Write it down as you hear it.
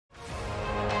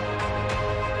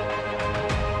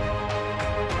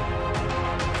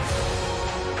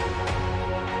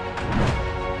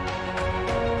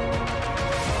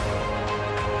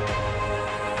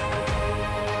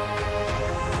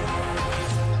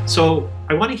So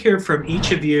I want to hear from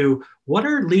each of you. What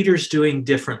are leaders doing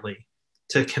differently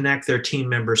to connect their team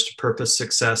members to purpose,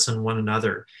 success, and one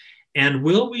another? And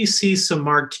will we see some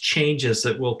marked changes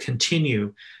that will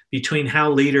continue between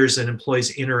how leaders and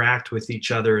employees interact with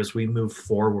each other as we move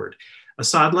forward?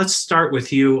 Assad, let's start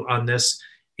with you on this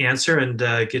answer and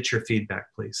get your feedback,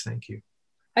 please. Thank you.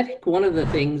 I think one of the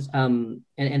things, and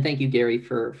thank you, Gary,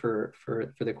 for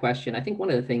the question. I think one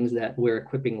of the things that we're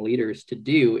equipping leaders to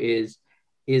do is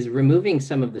removing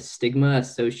some of the stigma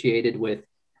associated with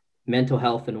mental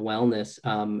health and wellness.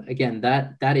 Again,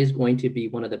 that is going to be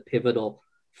one of the pivotal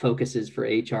focuses for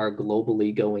HR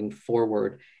globally going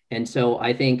forward. And so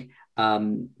I think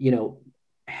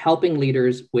helping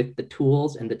leaders with the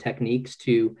tools and the techniques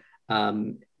to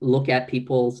look at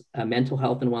people's mental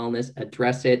health and wellness,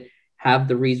 address it, have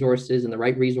the resources and the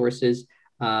right resources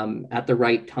at the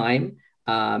right time.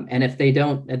 And if they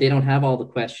don't have all the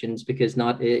questions, because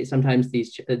sometimes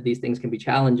these things can be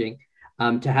challenging,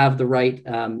 to have the right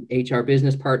HR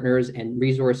business partners and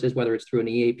resources, whether it's through an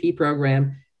EAP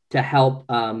program, to help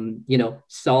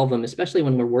solve them, especially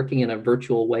when we're working in a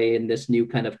virtual way in this new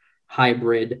kind of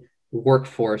hybrid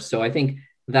workforce. So I think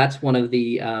that's one of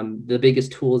the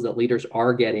biggest tools that leaders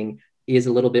are getting, is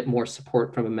a little bit more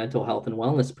support from a mental health and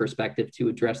wellness perspective to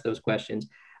address those questions.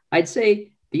 I'd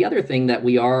say the other thing that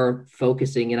we are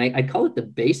focusing, and I'd call it the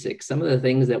basics, some of the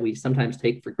things that we sometimes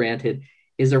take for granted,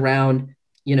 is around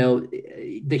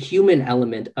the human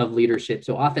element of leadership.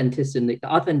 So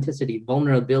authenticity,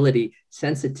 vulnerability,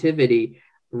 sensitivity,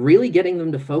 really getting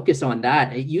them to focus on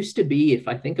that. It used to be, if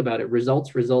I think about it,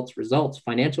 results,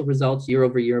 financial results, year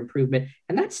over year improvement,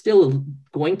 and that's still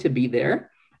going to be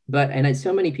there. And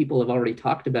so many people have already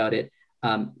talked about it.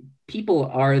 People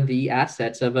are the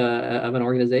assets of an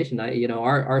organization.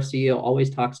 Our CEO always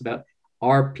talks about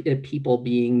our people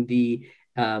being the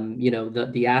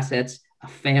assets, a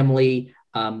family.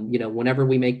 Whenever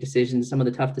we make decisions, some of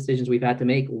the tough decisions we've had to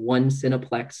make, one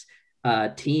Cineplex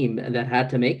team that had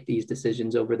to make these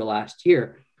decisions over the last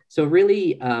year. So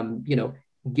really,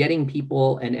 getting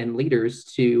people and leaders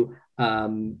to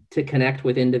connect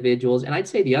with individuals. And I'd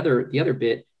say the other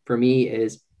bit for me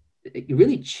is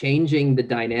really changing the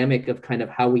dynamic of kind of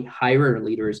how we hire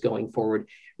leaders going forward,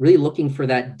 really looking for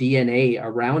that DNA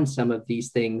around some of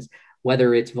these things,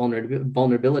 whether it's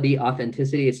vulnerability,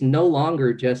 authenticity. It's no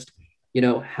longer just,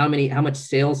 how much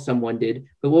sales someone did,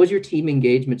 but what was your team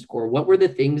engagement score? What were the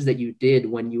things that you did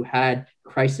when you had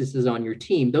crises on your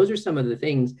team? Those are some of the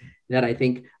things that I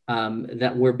think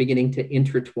that we're beginning to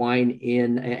intertwine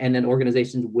in, and then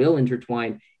organizations will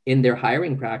intertwine in their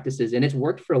hiring practices. And it's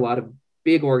worked for a lot of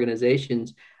big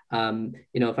organizations.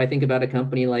 If I think about a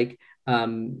company like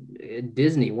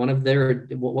Disney,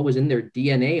 what was in their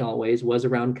DNA always was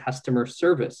around customer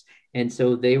service. And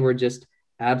so they were just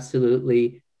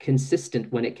absolutely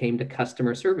consistent when it came to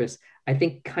customer service. I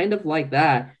think kind of like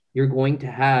that, you're going to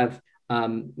have,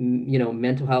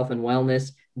 mental health and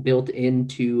wellness built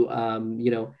into,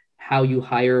 how you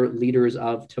hire leaders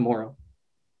of tomorrow.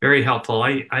 Very helpful.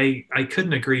 I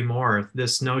couldn't agree more.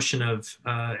 This notion of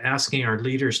asking our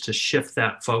leaders to shift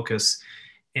that focus.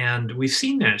 And we've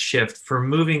seen that shift from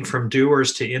moving from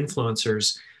doers to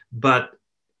influencers, but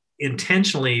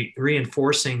intentionally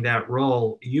reinforcing that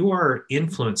role. You are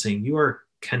influencing, you are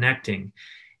connecting,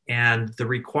 and the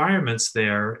requirements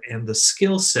there and the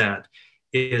skill set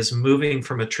is moving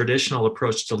from a traditional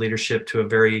approach to leadership to a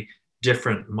very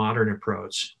different modern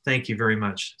approach. Thank you very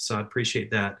much. So I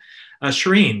appreciate that.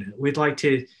 Shireen, we'd like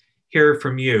to hear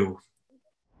from you.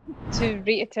 To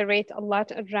reiterate a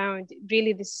lot around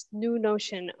really this new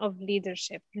notion of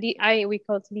leadership. We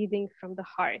call it leading from the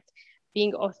heart,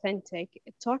 being authentic,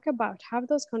 talk about, have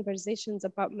those conversations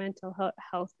about mental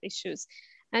health issues.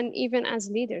 And even as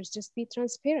leaders, just be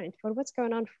transparent for what's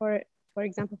going on for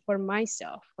example, for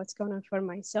myself, what's going on for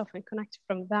myself, and connect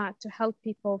from that to help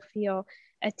people feel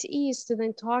at ease to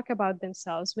then talk about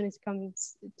themselves when it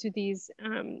comes to these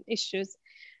issues.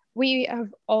 We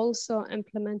have also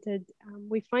implemented,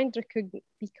 we find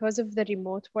because of the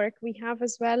remote work we have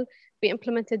as well, we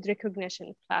implemented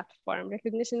recognition platform.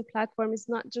 Recognition platform is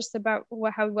not just about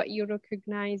what you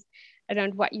recognize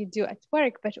around what you do at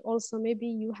work, but also maybe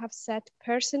you have set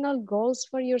personal goals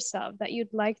for yourself that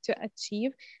you'd like to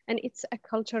achieve. And it's a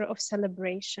culture of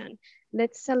celebration.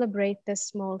 Let's celebrate the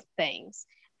small things.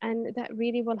 And that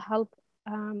really will help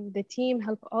the team,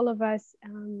 help all of us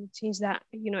change that,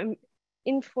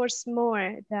 enforce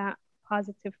more that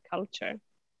positive culture.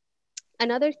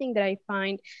 Another thing that I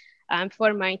find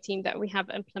for my team that we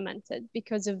have implemented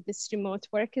because of this remote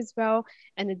work as well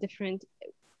and the different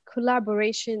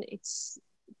collaboration, it's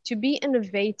to be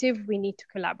innovative, we need to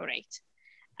collaborate.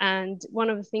 And one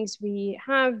of the things we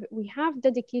have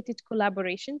dedicated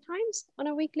collaboration times on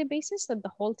a weekly basis that the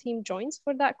whole team joins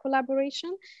for that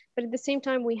collaboration. But at the same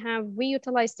time, we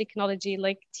utilize technology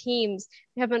like Teams.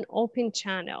 We have an open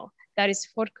channel that is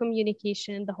for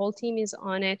communication. The whole team is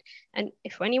on it. And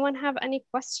if anyone have any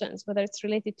questions, whether it's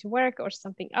related to work or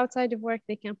something outside of work,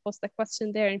 they can post a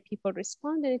question there and people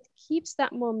respond. And it keeps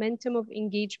that momentum of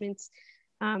engagements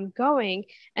going.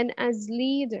 And as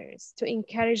leaders, to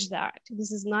encourage that,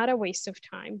 this is not a waste of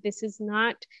time. This is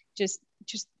not just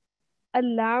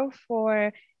allow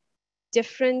for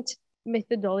different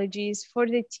methodologies for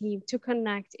the team to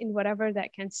connect in whatever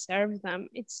that can serve them.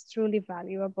 It's truly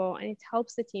valuable and it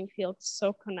helps the team feel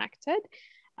so connected.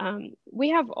 We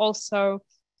have also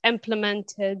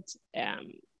implemented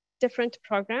different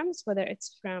programs, whether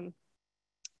it's from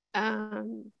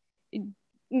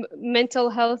mental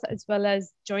health as well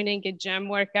as joining a gym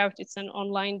workout. It's an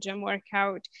online gym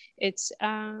workout. It's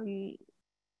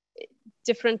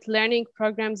different learning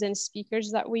programs and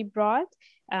speakers that we brought,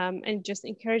 and just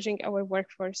encouraging our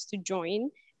workforce to join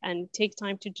and take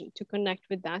time to connect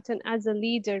with that. And as a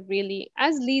leader, really,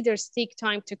 as leaders take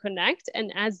time to connect,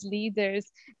 and as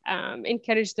leaders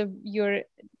encourage your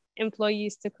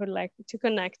employees to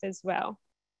connect as well.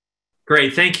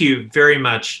 Great. Thank you very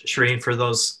much, Shireen, for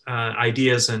those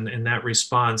ideas and that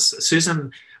response.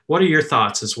 Susan, what are your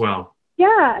thoughts as well?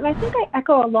 Yeah, and I think I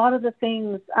echo a lot of the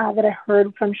things that I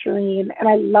heard from Shireen, and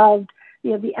I loved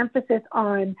the emphasis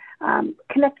on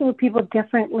connecting with people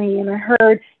differently. And I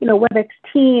heard, whether it's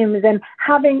Teams and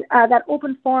having that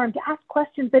open forum to ask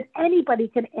questions that anybody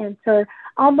can answer,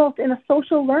 almost in a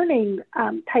social learning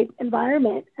type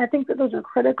environment. I think that those are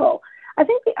critical. I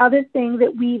think the other thing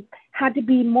that we've had to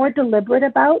be more deliberate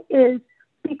about is,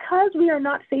 because we are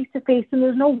not face-to-face and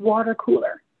there's no water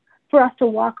cooler for us to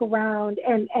walk around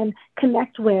and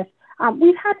connect with,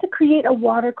 we've had to create a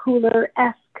water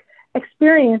cooler-esque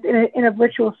experience in a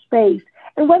virtual space.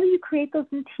 And whether you create those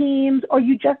in Teams or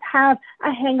you just have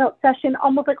a hangout session,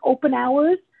 almost like open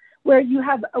hours, where you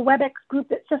have a WebEx group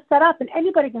that's just set up and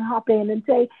anybody can hop in and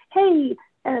say, hey,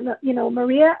 and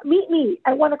Maria, meet me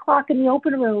at 1 o'clock in the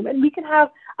open room, and we can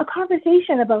have a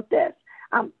conversation about this.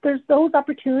 There's those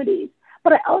opportunities.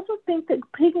 But I also think that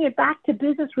taking it back to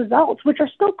business results, which are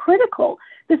still critical,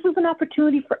 this is an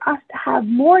opportunity for us to have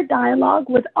more dialogue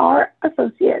with our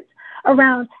associates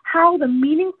around how the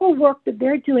meaningful work that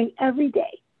they're doing every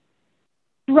day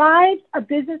drives a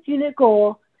business unit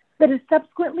goal that is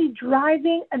subsequently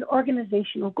driving an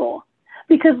organizational goal.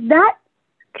 Because that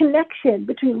connection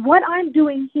between what I'm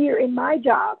doing here in my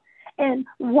job and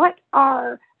what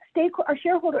our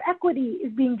shareholder equity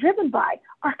is being driven by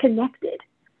are connected.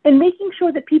 And making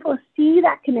sure that people see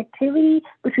that connectivity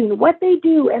between what they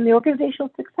do and the organizational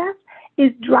success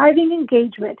is driving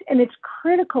engagement, and it's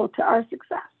critical to our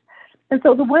success. And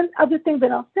so the one other thing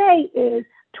that I'll say is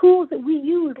tools that we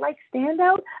use, like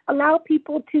Standout, allow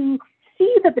people to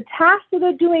see that the tasks that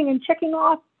they're doing and checking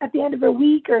off at the end of a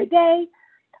week or a day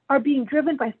are being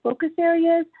driven by focus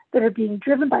areas that are being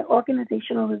driven by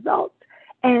organizational results.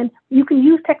 And you can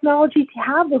use technology to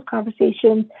have those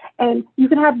conversations, and you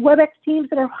can have WebEx teams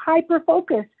that are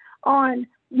hyper-focused on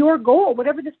your goal,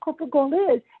 whatever this corporate goal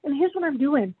is. And here's what I'm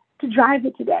doing to drive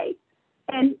it today.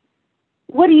 And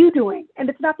what are you doing? And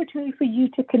it's an opportunity for you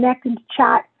to connect and to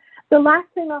chat. The last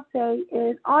thing I'll say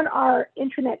is, on our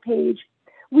intranet page,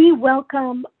 we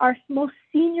welcome our most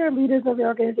senior leaders of the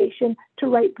organization to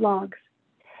write blogs.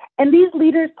 And these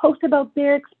leaders post about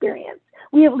their experience.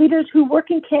 We have leaders who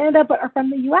work in Canada but are from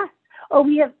the US, or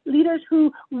we have leaders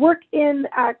who work in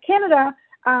Canada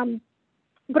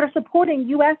but are supporting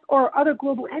US or other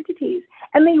global entities.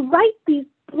 And they write these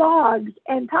blogs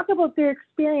and talk about their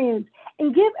experience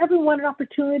and give everyone an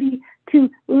opportunity to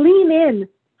lean in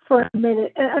for a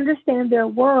minute and understand their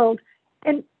world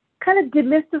and kind of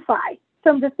demystify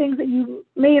some of the things that you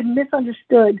may have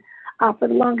misunderstood for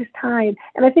the longest time.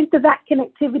 And I think that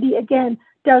connectivity, again,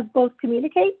 does both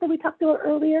communicate, that we talked about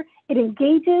earlier, it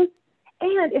engages,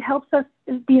 and it helps us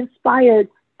be inspired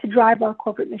to drive our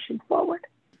corporate mission forward.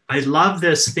 I love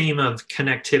this theme of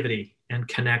connectivity and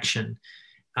connection.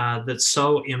 That's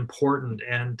so important.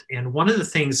 And one of the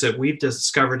things that we've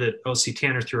discovered at OC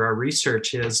Tanner through our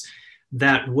research is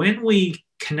that when we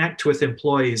connect with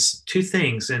employees, two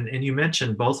things, and you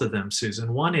mentioned both of them,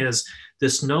 Susan. One is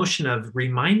this notion of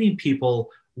reminding people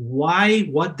why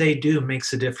what they do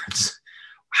makes a difference,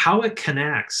 how it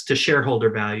connects to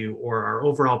shareholder value or our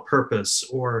overall purpose,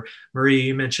 or Maria,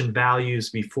 you mentioned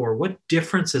values before. What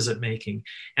difference is it making?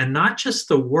 And not just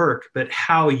the work, but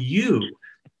how you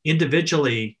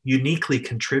individually uniquely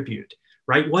contribute,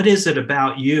 right? What is it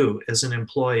about you as an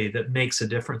employee that makes a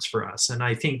difference for us? And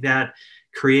I think that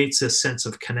creates a sense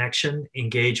of connection,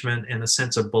 engagement, and a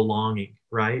sense of belonging,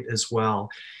 right, as well.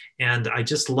 And I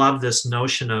just love this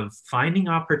notion of finding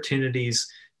opportunities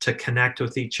to connect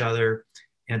with each other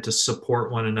and to support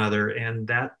one another. And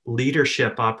that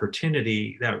leadership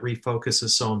opportunity, that refocus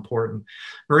is so important.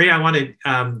 Marie, I want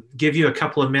to give you a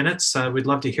couple of minutes. We'd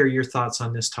love to hear your thoughts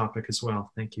on this topic as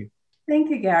well. Thank you.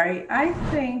 Thank you, Gary. I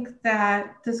think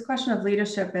that this question of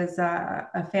leadership is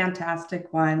a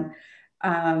fantastic one.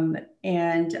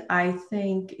 And I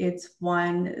think it's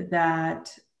one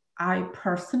that I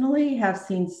personally have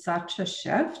seen such a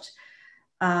shift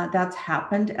that's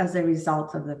happened as a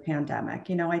result of the pandemic.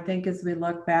 You know, I think as we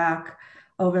look back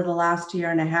over the last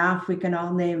year and a half, we can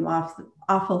all name off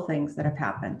awful things that have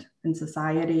happened in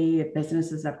society.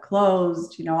 Businesses have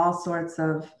closed, you know, all sorts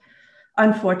of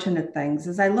unfortunate things.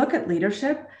 As I look at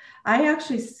leadership, I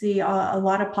actually see a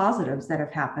lot of positives that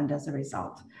have happened as a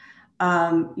result.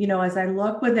 You know, as I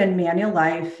look within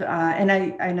Manulife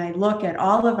and I look at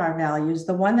all of our values,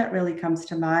 the one that really comes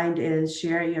to mind is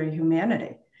share your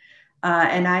humanity.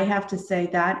 And I have to say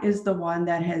that is the one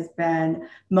that has been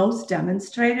most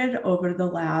demonstrated over the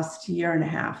last year and a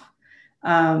half.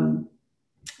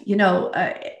 You know,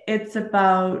 it's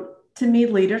about, to me,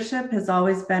 leadership has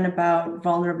always been about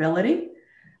vulnerability,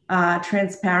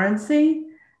 transparency,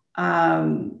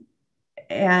 and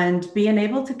being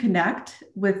able to connect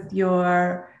with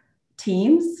your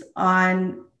teams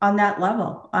on that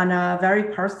level, on a very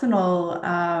personal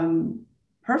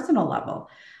level.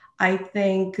 I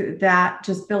think that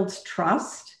just builds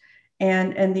trust,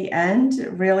 and in the end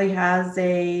really has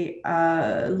a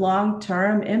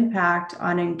long-term impact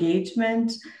on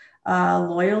engagement,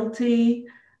 loyalty,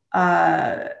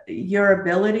 your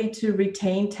ability to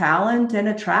retain talent and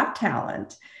attract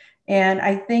talent. And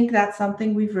I think that's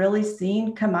something we've really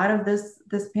seen come out of this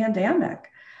pandemic.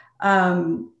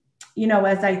 You know,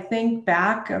 as I think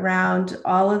back around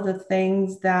all of the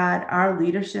things that our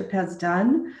leadership has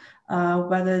done,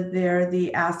 whether they're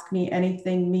the Ask Me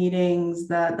Anything meetings,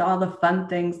 all the fun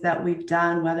things that we've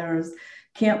done, whether it was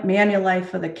Camp Manulife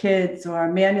for the kids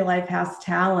or Manulife Has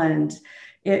Talent,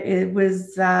 it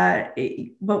was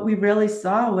what we really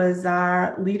saw was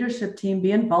our leadership team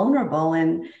being vulnerable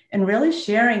and really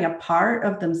sharing a part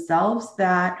of themselves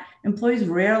that employees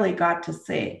rarely got to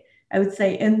see. I would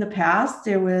say in the past,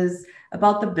 it was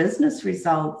about the business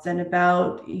results and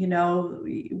about, you know,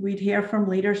 we'd hear from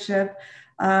leadership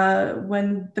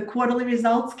when the quarterly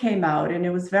results came out and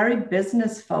it was very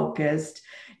business focused.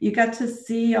 You got to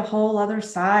see a whole other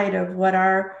side of what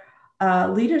our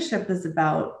leadership is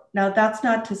about. Now, that's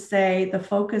not to say the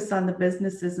focus on the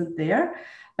business isn't there,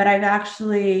 but I've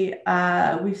actually,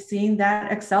 we've seen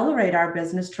that accelerate our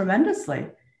business tremendously.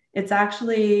 It's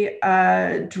actually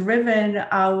driven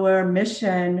our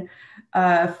mission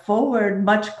forward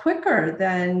much quicker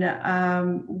than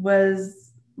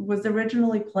was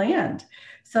originally planned.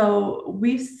 So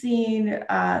we've seen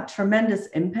tremendous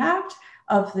impact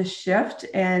of the shift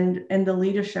and the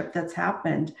leadership that's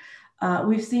happened.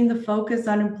 We've seen the focus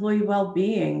on employee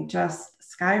well-being just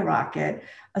skyrocket.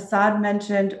 Assad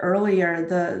mentioned earlier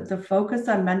the focus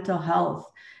on mental health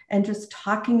and just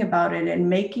talking about it and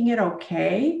making it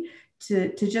okay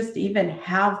to just even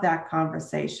have that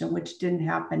conversation, which didn't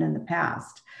happen in the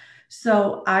past.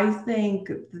 So I think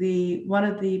one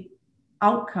of the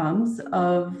outcomes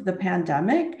of the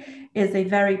pandemic is a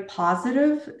very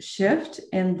positive shift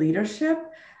in leadership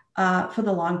for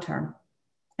the long term.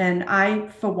 And I,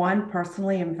 for one,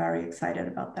 personally am very excited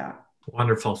about that.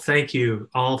 Wonderful. Thank you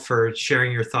all for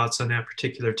sharing your thoughts on that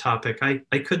particular topic.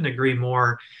 I couldn't agree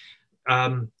more.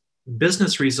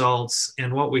 Business results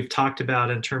and what we've talked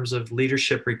about in terms of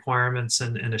leadership requirements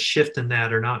and a shift in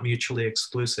that are not mutually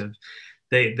exclusive.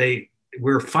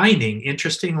 We're finding,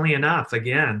 interestingly enough,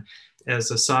 again,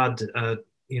 as Assad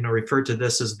referred to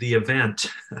this as the event,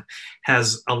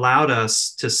 has allowed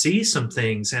us to see some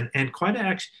things and quite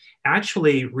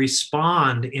actually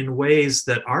respond in ways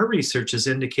that our research has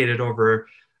indicated over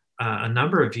a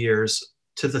number of years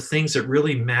to the things that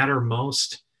really matter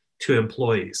most to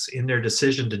employees in their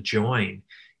decision to join,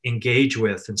 engage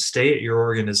with, and stay at your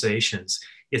organizations.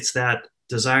 It's that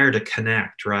desire to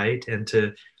connect, right? And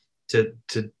to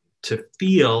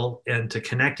feel and to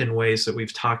connect in ways that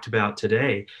we've talked about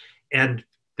today. And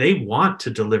they want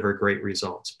to deliver great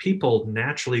results. People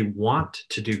naturally want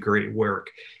to do great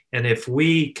work. And if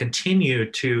we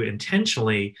continue to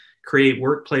intentionally create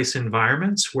workplace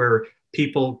environments where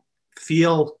people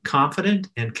feel confident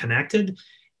and connected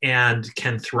and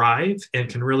can thrive and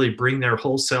can really bring their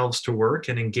whole selves to work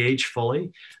and engage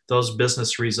fully, those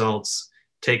business results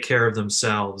take care of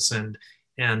themselves. And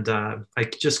I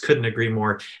just couldn't agree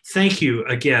more. Thank you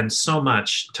again so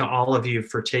much to all of you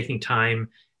for taking time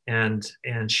and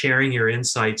sharing your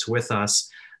insights with us.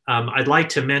 I'd like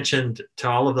to mention to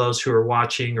all of those who are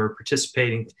watching or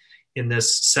participating in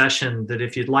this session that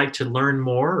if you'd like to learn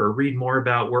more or read more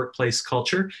about workplace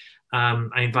culture,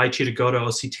 I invite you to go to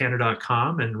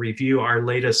octanner.com and review our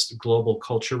latest global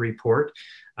culture report.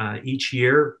 Each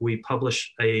year we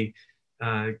publish a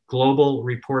global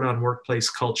report on workplace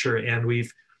culture, and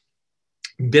we've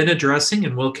been addressing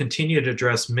and will continue to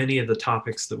address many of the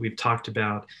topics that we've talked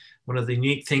about. One of the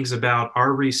unique things about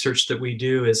our research that we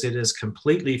do is it is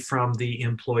completely from the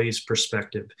employee's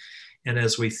perspective. And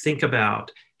as we think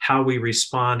about how we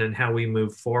respond and how we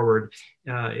move forward,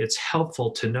 it's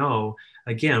helpful to know,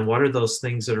 again, what are those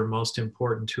things that are most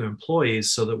important to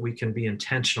employees so that we can be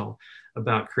intentional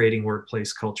about creating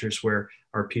workplace cultures where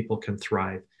our people can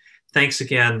thrive. Thanks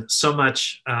again so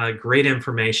much. Great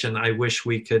information. I wish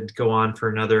we could go on for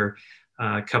another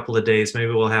couple of days.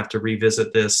 Maybe we'll have to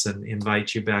revisit this and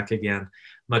invite you back again.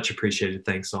 Much appreciated.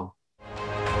 Thanks all.